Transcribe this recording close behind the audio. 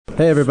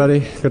Hey everybody,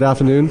 good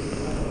afternoon.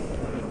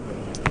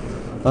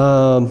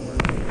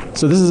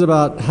 So this is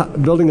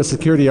about building a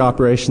security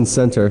operations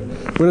center.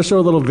 We're going to show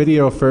a little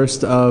video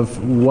first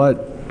of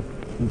what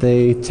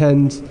they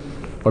tend,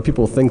 or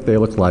people think they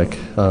look like.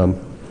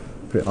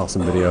 Pretty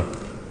awesome video.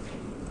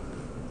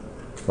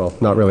 Well,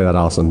 not really that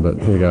awesome, but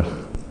here you go.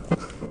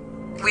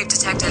 We've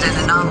detected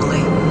an anomaly.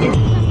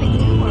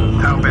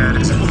 How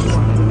bad is it?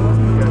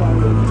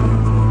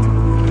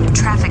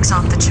 Traffic's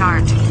off the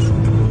chart.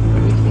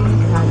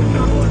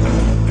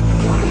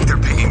 They're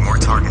pinging more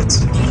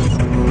targets.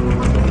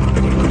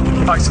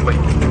 Isolate.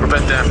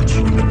 Prevent damage.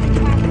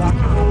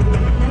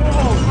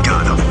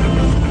 Got him.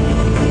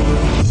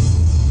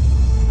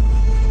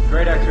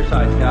 Great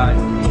exercise, guys.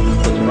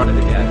 Let's run it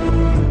again.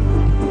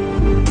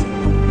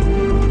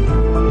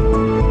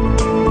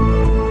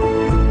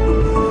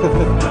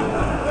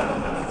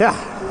 Yeah.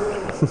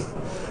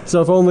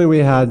 So if only we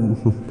had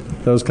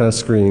those kind of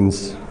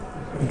screens.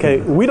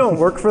 Okay, we don't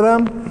work for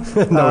them.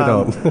 No, we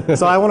don't.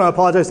 So I want to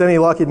apologize to any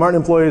Lockheed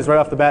Martin employees right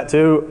off the bat,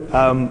 too.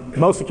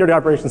 Most security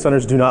operations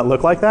centers do not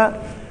look like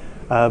that,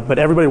 but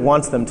everybody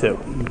wants them to.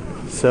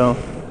 So,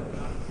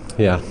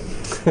 yeah.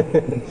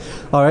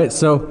 All right,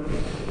 so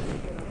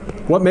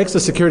what makes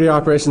a security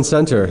operations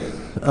center?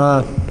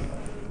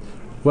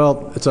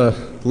 Well, it's a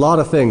lot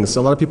of things.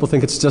 A lot of people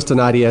think it's just an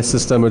IDS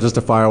system or just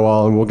a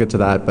firewall, and we'll get to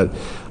that. But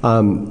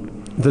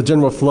the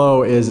general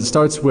flow is it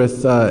starts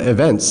with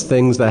events,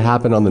 things that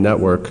happen on the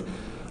network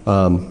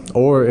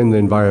or in the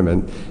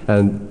environment.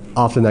 And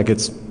often that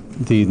gets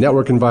the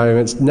network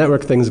environments,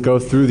 network things go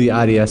through the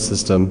IDS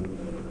system.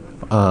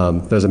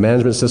 There's a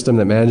management system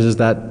that manages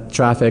that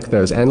traffic.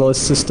 There's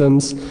analyst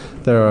systems.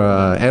 There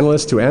are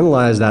analysts who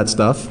analyze that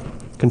stuff.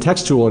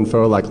 Contextual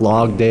info like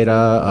log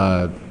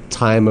data,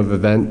 time of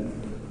event,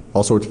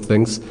 all sorts of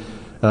things.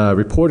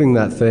 Reporting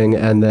that thing,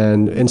 and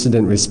then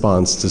incident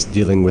response, just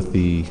dealing with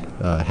the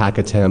hack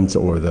attempt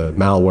or the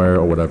malware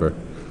or whatever.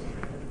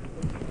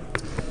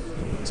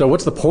 So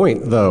what's the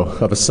point, though,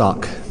 of a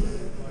SOC?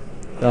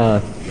 Chris, do you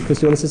want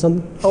to say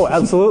something? oh,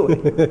 absolutely.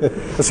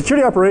 The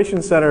Security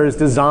Operations Center is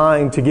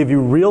designed to give you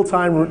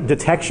real-time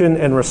detection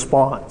and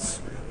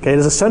response. Okay, it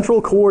is a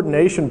central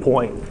coordination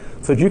point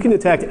so that you can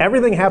detect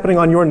everything happening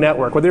on your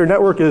network, whether your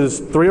network is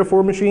 3 or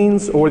 4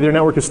 machines or whether your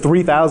network is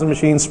 3,000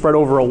 machines spread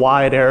over a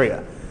wide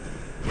area.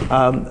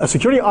 A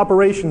security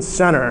operations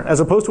center,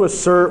 as opposed to a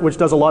CERT, which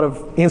does a lot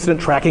of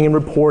incident tracking and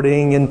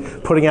reporting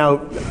and putting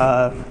out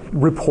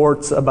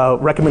reports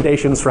about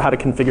recommendations for how to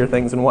configure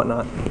things and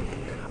whatnot.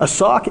 A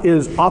SOC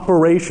is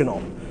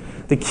operational.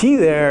 The key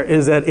there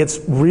is that it's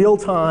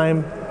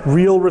real-time,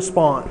 real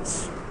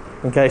response.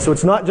 Okay, so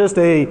it's not just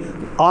a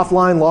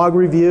offline log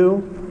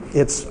review;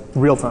 it's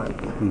real-time.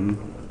 Mm-hmm.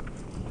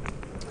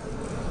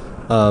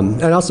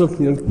 And also,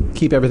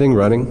 keep everything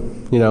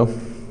running.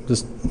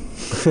 Just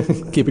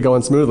keep it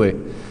going smoothly.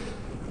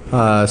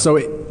 So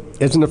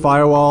isn't a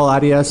firewall,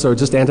 IDS, or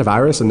just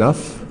antivirus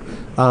enough?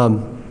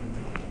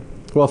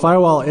 Well,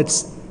 firewall,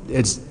 it's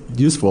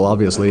useful,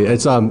 obviously.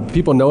 It's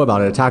people know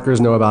about it.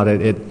 Attackers know about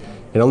it. It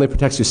only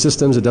protects your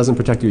systems. It doesn't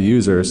protect your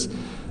users.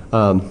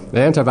 An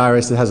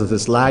antivirus has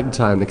this lag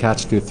time to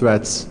catch new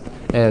threats,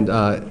 and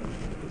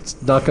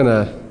it's not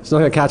gonna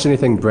catch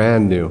anything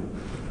brand new.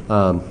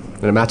 And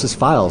it matches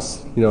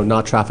files,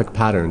 not traffic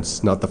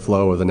patterns, not the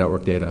flow of the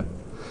network data.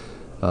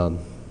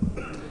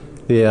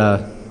 The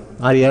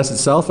IDS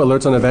itself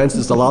alerts on events.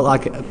 It's a lot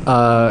like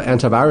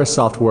antivirus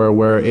software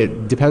where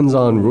it depends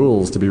on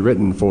rules to be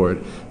written for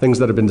it, things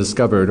that have been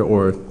discovered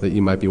or that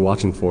you might be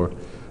watching for.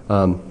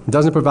 It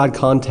doesn't provide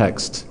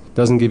context,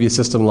 doesn't give you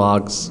system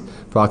logs,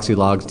 proxy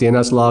logs,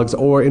 DNS logs,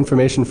 or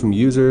information from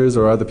users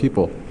or other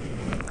people.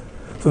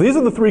 So these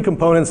are the 3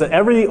 components that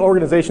every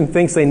organization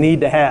thinks they need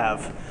to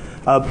have.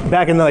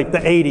 Back in the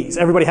 80s,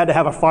 everybody had to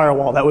have a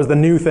firewall. That was the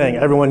new thing.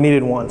 Everyone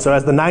needed one. So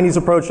as the 90s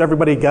approached,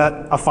 everybody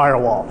got a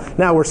firewall.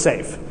 Now we're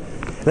safe.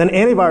 And then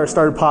antivirus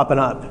started popping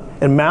up,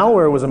 and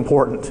malware was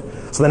important.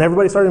 So then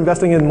everybody started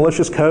investing in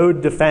malicious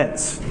code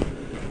defense.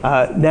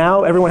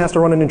 Now everyone has to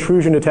run an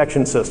intrusion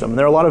detection system.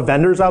 There are a lot of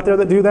vendors out there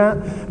that do that.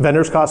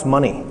 Vendors cost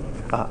money,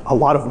 a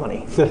lot of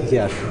money.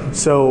 Yeah.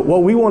 So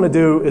what we want to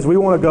do is we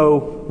want to go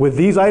with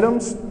these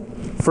items,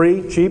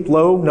 free, cheap,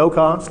 low, no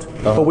cost,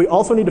 but we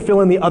also need to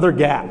fill in the other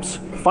gaps.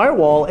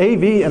 Firewall,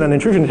 AV, and an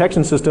intrusion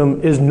detection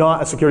system is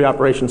not a security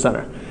operations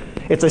center.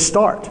 It's a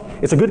start.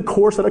 It's a good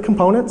core set of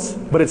components,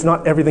 but it's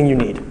not everything you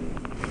need.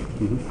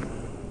 Mm-hmm.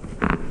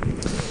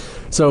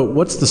 So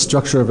what's the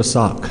structure of a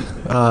SOC?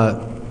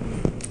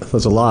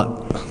 There's a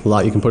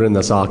lot you can put in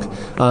the SOC.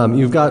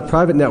 You've got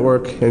private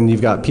network, and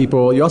you've got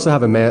people. You also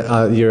have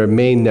your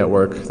main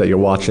network that you're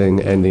watching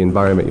and the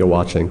environment you're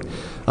watching.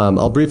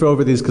 I'll brief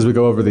over these because we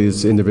go over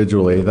these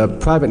individually. The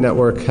private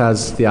network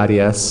has the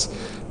IDS,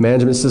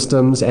 management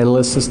systems,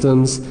 analyst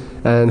systems,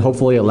 and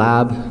hopefully a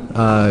lab.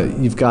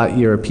 You've got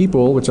your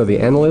people, which are the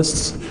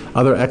analysts,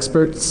 other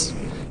experts.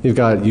 You've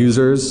got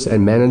users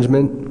and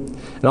management.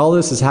 And all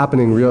this is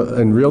happening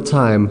in real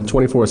time,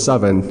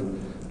 24/7.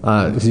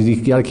 You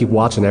got to keep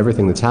watching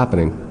everything that's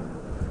happening.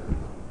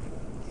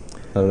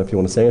 I don't know if you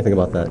want to say anything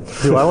about that.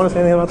 Do I want to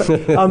say anything about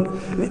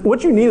that?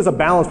 What you need is a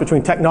balance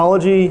between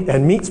technology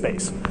and meat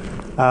space.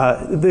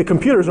 The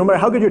computers, no matter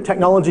how good your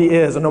technology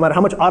is, and no matter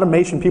how much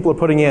automation people are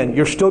putting in,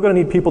 you're still going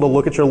to need people to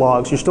look at your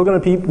logs. You're still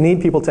going to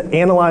need people to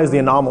analyze the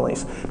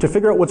anomalies, to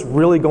figure out what's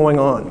really going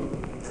on.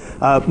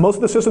 Most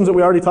of the systems that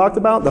we already talked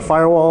about, the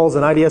firewalls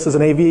and IDSs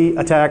and AV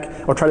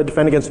attack, or try to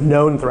defend against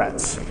known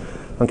threats.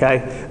 Okay?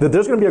 That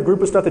there's going to be a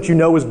group of stuff that you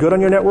know is good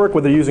on your network,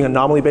 whether you're using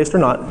anomaly-based or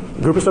not.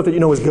 A group of stuff that you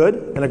know is good,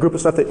 and a group of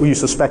stuff that you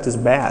suspect is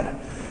bad.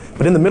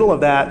 But in the middle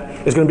of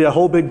that is going to be a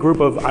whole big group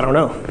of, I don't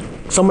know.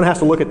 Someone has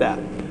to look at that.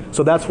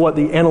 So that's what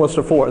the analysts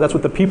are for. That's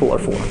what the people are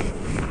for.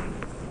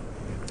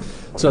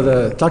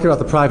 So talking about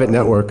the private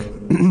network,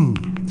 you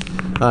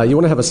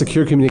want to have a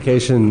secure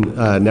communication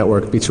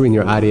network between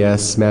your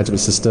IDS, management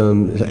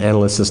system,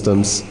 analyst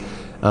systems.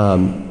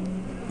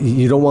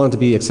 You don't want it to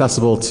be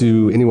accessible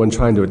to anyone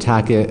trying to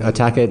attack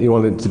it. You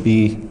want it to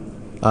be,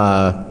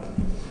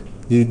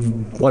 you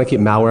want to keep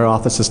malware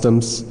off the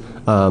systems.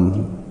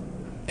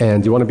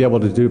 And you want to be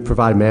able to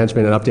provide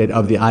management and update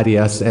of the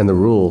IDS and the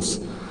rules.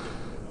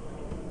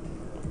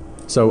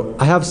 So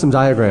I have some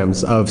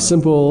diagrams of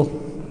simple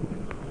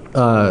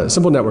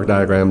network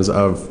diagrams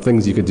of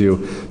things you could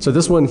do. So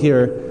this one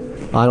here,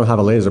 I don't have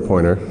a laser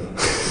pointer,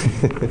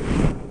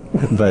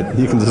 but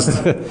you can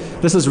just,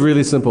 this is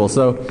really simple.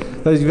 So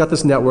you've got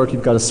this network,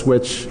 you've got a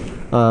switch,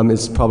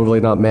 it's probably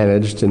not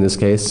managed in this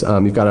case.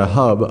 You've got a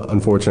hub,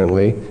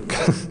 unfortunately,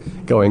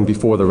 going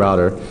before the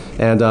router.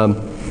 And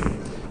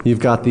you've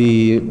got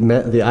the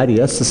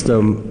IDS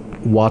system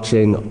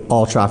watching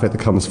all traffic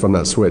that comes from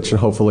that switch, and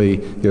hopefully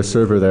your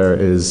server there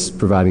is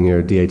providing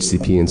your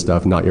DHCP and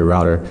stuff, not your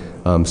router,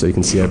 so you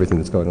can see everything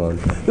that's going on.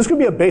 This could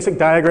be a basic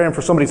diagram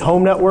for somebody's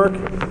home network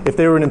if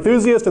they were an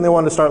enthusiast and they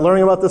wanted to start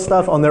learning about this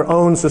stuff on their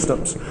own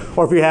systems.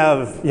 Or if you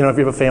have, if you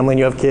have a family and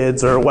you have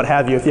kids or what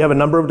have you, if you have a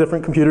number of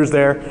different computers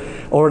there,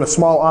 or in a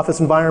small office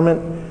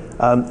environment.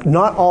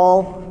 Not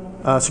all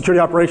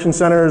security operations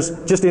centers,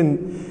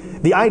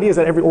 the idea is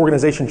that every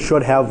organization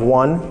should have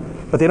one,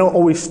 but they don't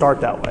always start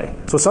that way.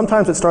 So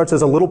sometimes it starts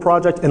as a little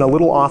project in a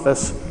little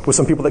office with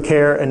some people that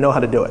care and know how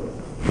to do it.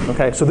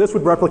 Okay, so this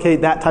would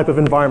replicate that type of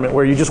environment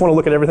where you just want to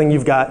look at everything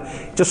you've got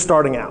just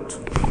starting out.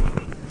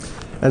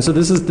 And so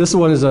this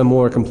one is a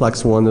more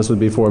complex one. This would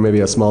be for maybe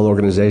a small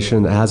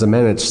organization that has a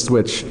managed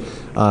switch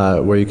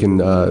where you can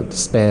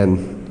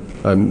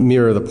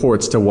mirror the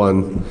ports to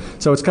one.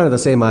 So it's kind of the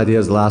same idea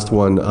as the last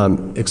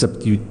one,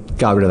 except you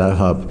got rid of that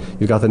hub.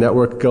 You've got the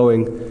network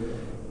going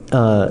through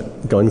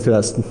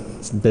that.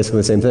 It's basically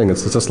the same thing.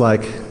 It's just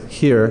like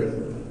here.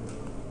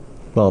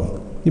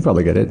 Well, you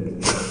probably get it.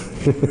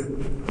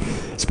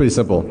 It's pretty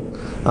simple.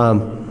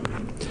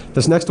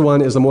 This next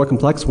one is a more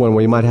complex one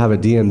where you might have a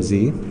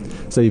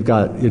DMZ. So you've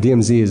got your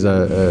DMZ is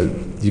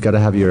you've got to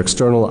have your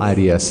external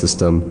IDS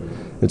system.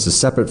 It's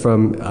separate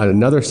from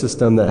another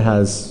system that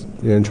has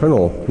your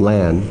internal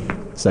LAN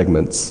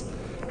segments,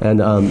 and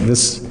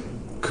this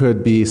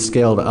could be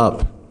scaled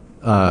up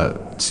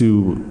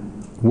to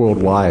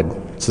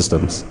worldwide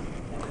systems.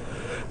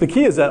 The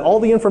key is that all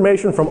the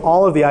information from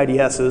all of the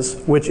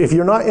IDSs, which if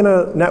you're not in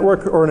a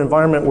network or an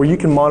environment where you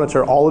can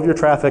monitor all of your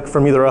traffic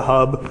from either a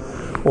hub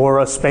or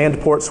a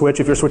spanned port switch,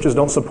 if your switches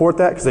don't support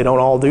that, because they don't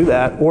all do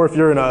that, or if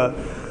you're in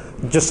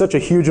just such a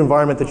huge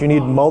environment that you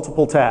need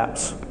multiple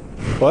taps.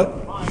 What?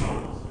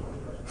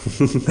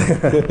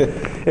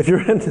 If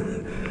you're in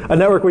a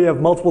network where you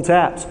have multiple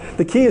taps,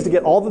 the key is to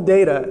get all the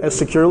data as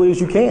securely as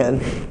you can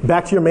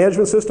back to your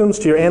management systems,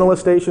 to your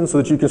analyst stations, so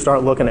that you can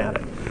start looking at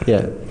it.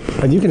 Yeah,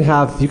 and you can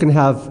have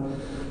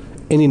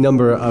any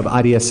number of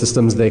IDS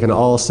systems. They can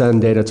all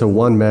send data to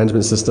one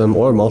management system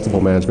or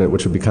multiple management,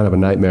 which would be kind of a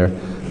nightmare.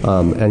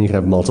 And you can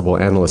have multiple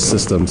analyst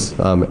systems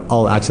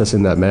all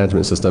accessing that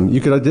management system.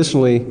 You could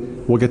additionally,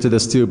 we'll get to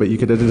this too, but you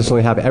could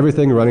additionally have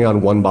everything running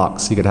on one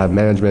box. You could have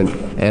management,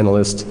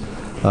 analyst,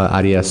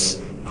 IDS.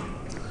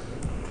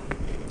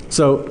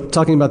 So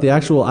talking about the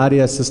actual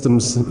IDS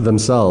systems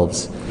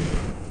themselves,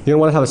 you're going to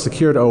want to have a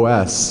secured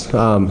OS.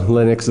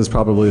 Linux is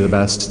probably the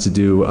best to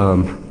do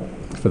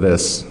for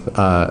this.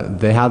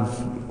 They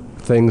have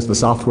things, the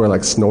software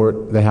like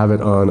Snort, they have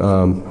it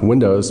on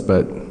Windows,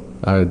 but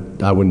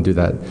I wouldn't do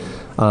that.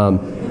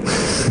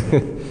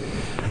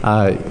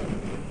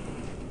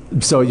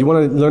 So you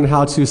want to learn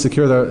how to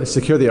secure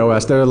the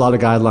OS. There are a lot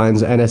of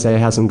guidelines. NSA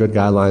has some good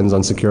guidelines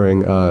on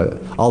securing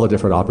all the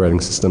different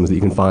operating systems that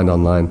you can find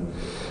online.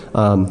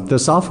 The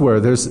software,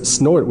 there's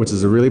Snort, which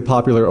is a really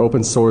popular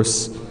open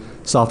source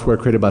software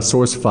created by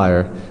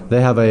SourceFire.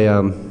 They have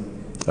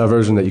a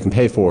version that you can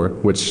pay for,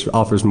 which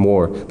offers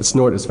more, but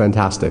Snort is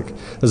fantastic.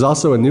 There's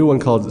also a new one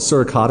called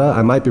Suricata.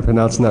 I might be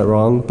pronouncing that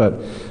wrong, but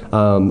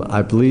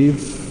I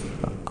believe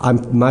I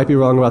might be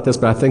wrong about this,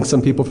 but I think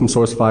some people from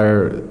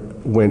SourceFire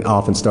went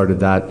off and started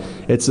that.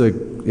 It's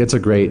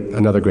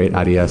another great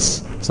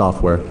IDS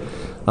software,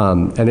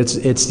 and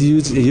it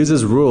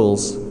uses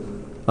rules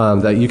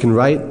that you can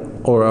write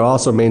or are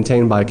also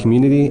maintained by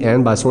community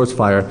and by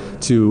SourceFire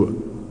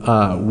to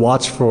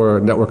watch for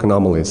network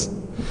anomalies.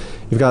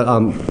 You've got,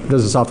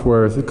 there's a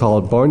software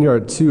called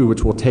Barnyard 2,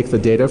 which will take the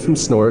data from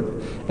Snort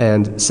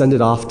and send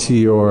it off to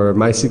your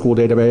MySQL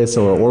database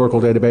or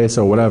Oracle database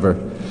or whatever.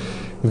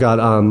 You've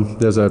got,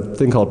 there's a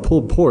thing called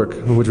pulled pork,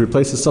 which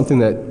replaces something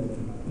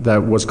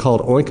that was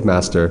called Oink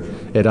Master.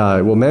 It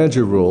will manage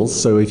your rules,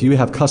 so if you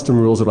have custom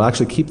rules, it will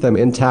actually keep them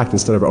intact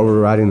instead of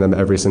overriding them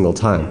every single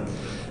time.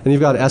 And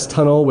you've got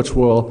S-Tunnel, which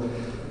will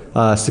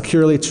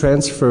securely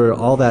transfer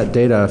all that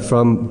data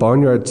from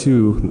Barnyard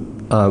 2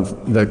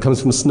 that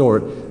comes from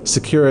Snort,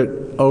 secure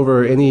it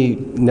over any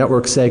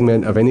network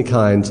segment of any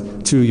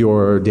kind to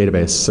your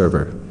database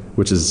server,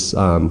 which is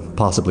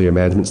possibly your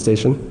management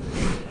station.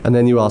 And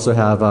then you also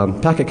have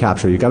packet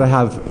capture. You've got to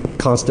have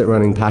constant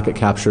running packet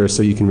capture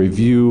so you can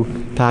review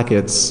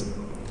packets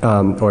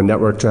or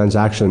network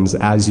transactions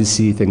as you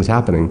see things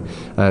happening.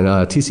 And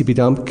TCP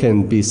dump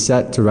can be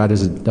set to run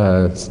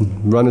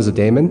as a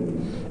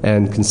daemon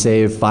and can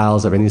save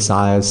files of any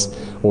size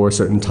or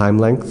certain time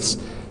lengths.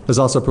 There's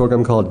also a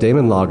program called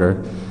Daemon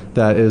Logger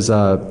that is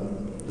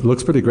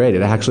looks pretty great.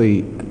 It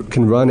actually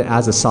can run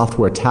as a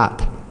software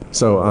tap.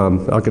 So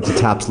I'll get to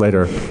taps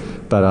later,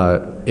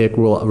 but it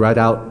will write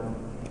out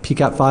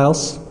PCAP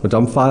files or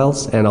dump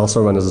files and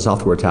also run as a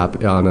software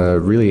tap on a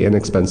really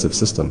inexpensive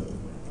system.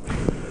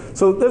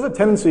 So there's a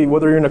tendency,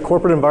 whether you're in a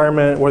corporate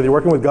environment, whether you're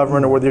working with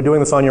government, or whether you're doing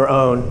this on your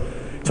own,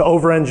 to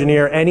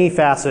over-engineer any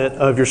facet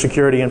of your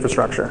security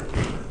infrastructure.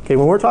 Okay,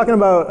 when we're talking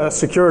about a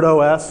secured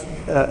OS,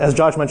 as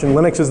Josh mentioned,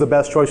 Linux is the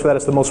best choice for that.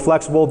 It's the most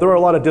flexible. There are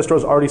a lot of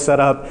distros already set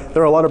up.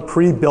 There are a lot of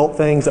pre-built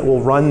things that will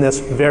run this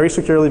very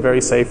securely,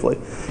 very safely.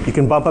 You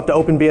can bump up to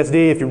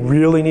OpenBSD if you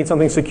really need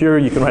something secure.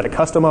 You can write a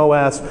custom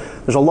OS.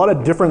 There's a lot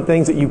of different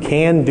things that you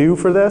can do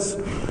for this.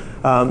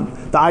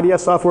 The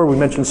IDS software, we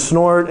mentioned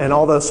Snort and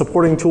all the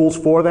supporting tools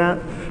for that.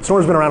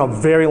 Snort has been around a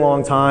very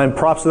long time.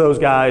 Props to those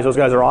guys. Those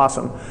guys are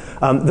awesome.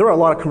 There are a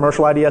lot of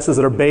commercial IDSs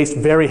that are based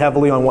very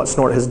heavily on what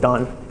Snort has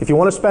done. If you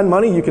want to spend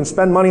money, you can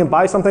spend money and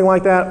buy something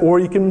like that, or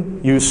you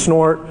can use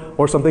Snort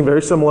or something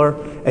very similar,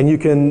 and you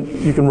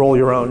can roll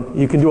your own.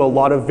 You can do a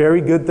lot of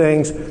very good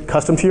things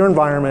custom to your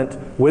environment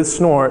with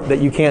Snort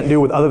that you can't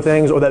do with other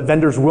things or that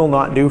vendors will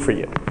not do for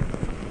you.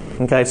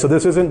 Okay, so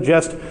this isn't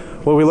just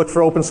where we look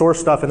for open source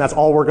stuff and that's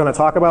all we're going to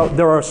talk about.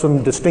 There are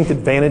some distinct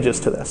advantages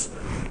to this.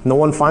 And the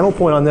one final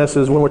point on this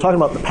is when we're talking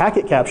about the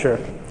packet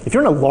capture, if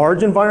you're in a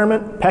large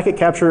environment, packet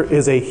capture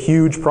is a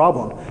huge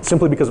problem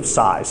simply because of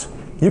size.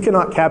 You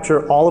cannot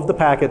capture all of the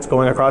packets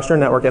going across your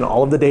network and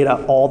all of the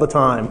data all the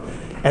time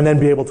and then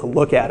be able to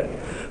look at it.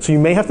 So you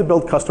may have to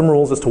build custom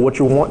rules as to what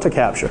you want to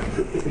capture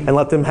and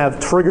let them have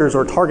triggers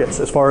or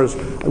targets as far as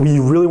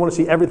you really want to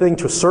see everything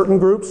to certain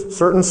groups,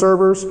 certain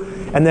servers,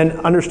 and then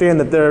understand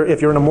that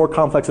if you're in a more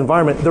complex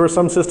environment, there are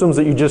some systems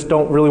that you just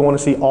don't really want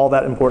to see all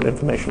that important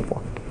information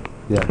for.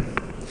 Yeah.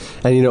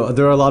 And you know,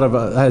 there are a lot of,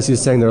 as you're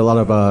saying, there are a lot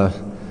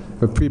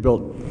of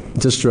pre-built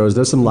distros.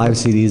 There's some live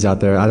CDs out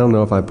there. I don't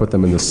know if I put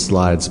them in the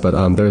slides,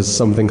 but there's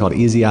something called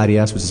Easy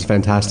IDS, which is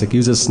fantastic.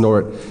 Uses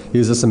Snort,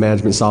 uses some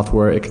management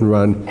software. It can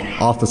run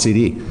off the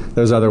CD.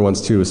 There's other ones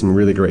too, some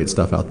really great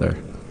stuff out there.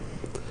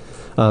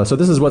 So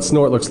this is what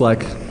Snort looks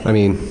like. I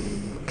mean,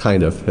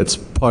 kind of. It's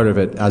part of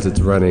it as it's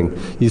running.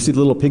 You see the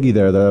little piggy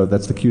there, though.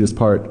 That's the cutest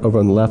part over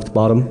on the left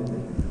bottom.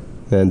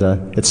 And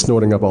it's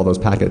snorting up all those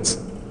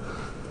packets.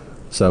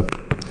 So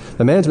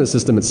the management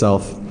system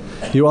itself,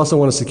 you also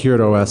want a secured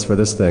OS for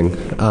this thing,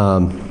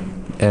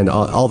 and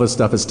all this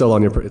stuff is still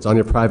on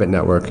your private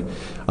network.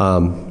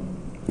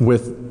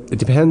 It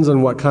depends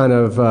on what kind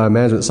of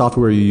management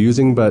software you're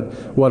using, but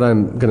what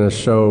I'm going to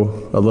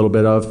show a little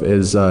bit of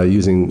is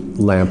using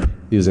LAMP,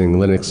 using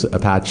Linux,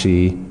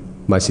 Apache,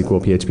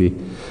 MySQL, PHP.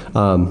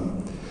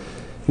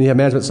 You have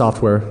management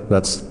software.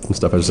 That's the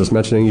stuff I was just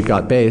mentioning. You've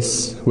got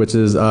Base, which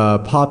is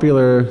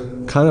popular,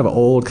 kind of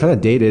old, kind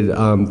of dated,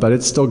 but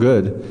it's still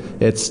good.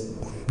 It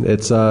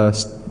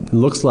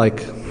looks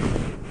like, I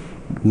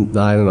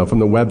don't know, from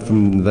the web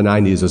from the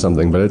 90s or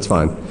something, but it's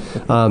fine.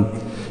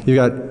 You've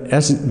got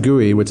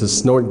SGUI, which is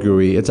Snort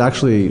GUI. It's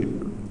actually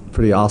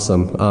pretty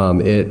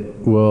awesome. It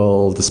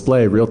will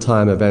display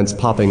real-time events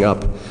popping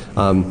up.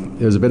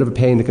 It was a bit of a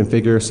pain to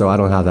configure, so I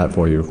don't have that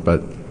for you,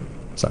 but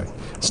sorry.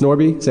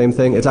 Snorby, same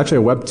thing. It's actually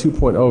a Web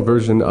 2.0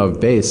 version of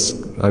Base.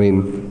 I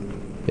mean,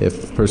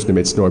 if the person who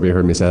made Snorby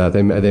heard me say that,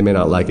 they may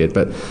not like it,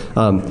 but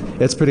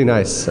it's pretty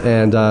nice.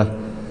 And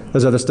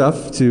there's other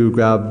stuff to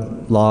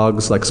grab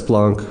logs like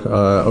Splunk,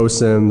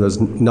 OSIM. There's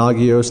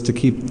Nagios to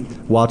keep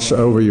watch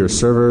over your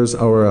servers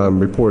or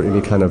report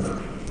any kind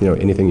of,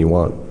 anything you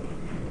want.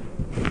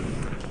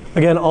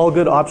 Again, all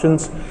good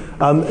options.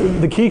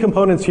 The key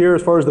components here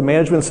as far as the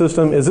management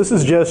system is this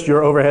is just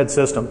your overhead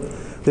system.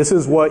 This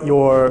is what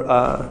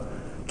your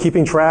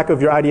keeping track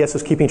of your IDS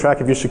is keeping track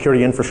of your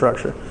security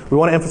infrastructure. We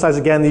want to emphasize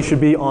again, these should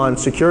be on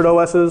secured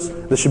OSs.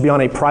 This should be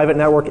on a private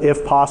network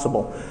if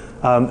possible.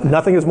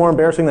 Nothing is more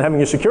embarrassing than having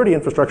your security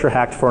infrastructure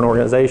hacked for an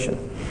organization.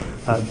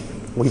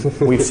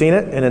 We've seen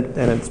it, and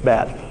it's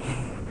bad.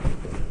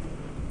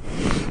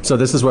 So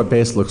this is what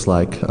Base looks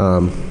like. You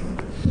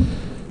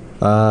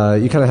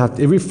kind of have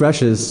to, it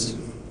refreshes.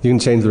 You can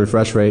change the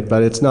refresh rate,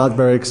 but it's not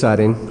very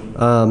exciting.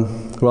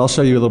 Well, I'll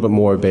show you a little bit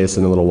more base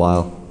in a little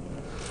while.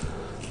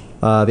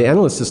 The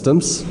Analyst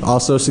Systems,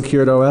 also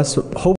secured OS.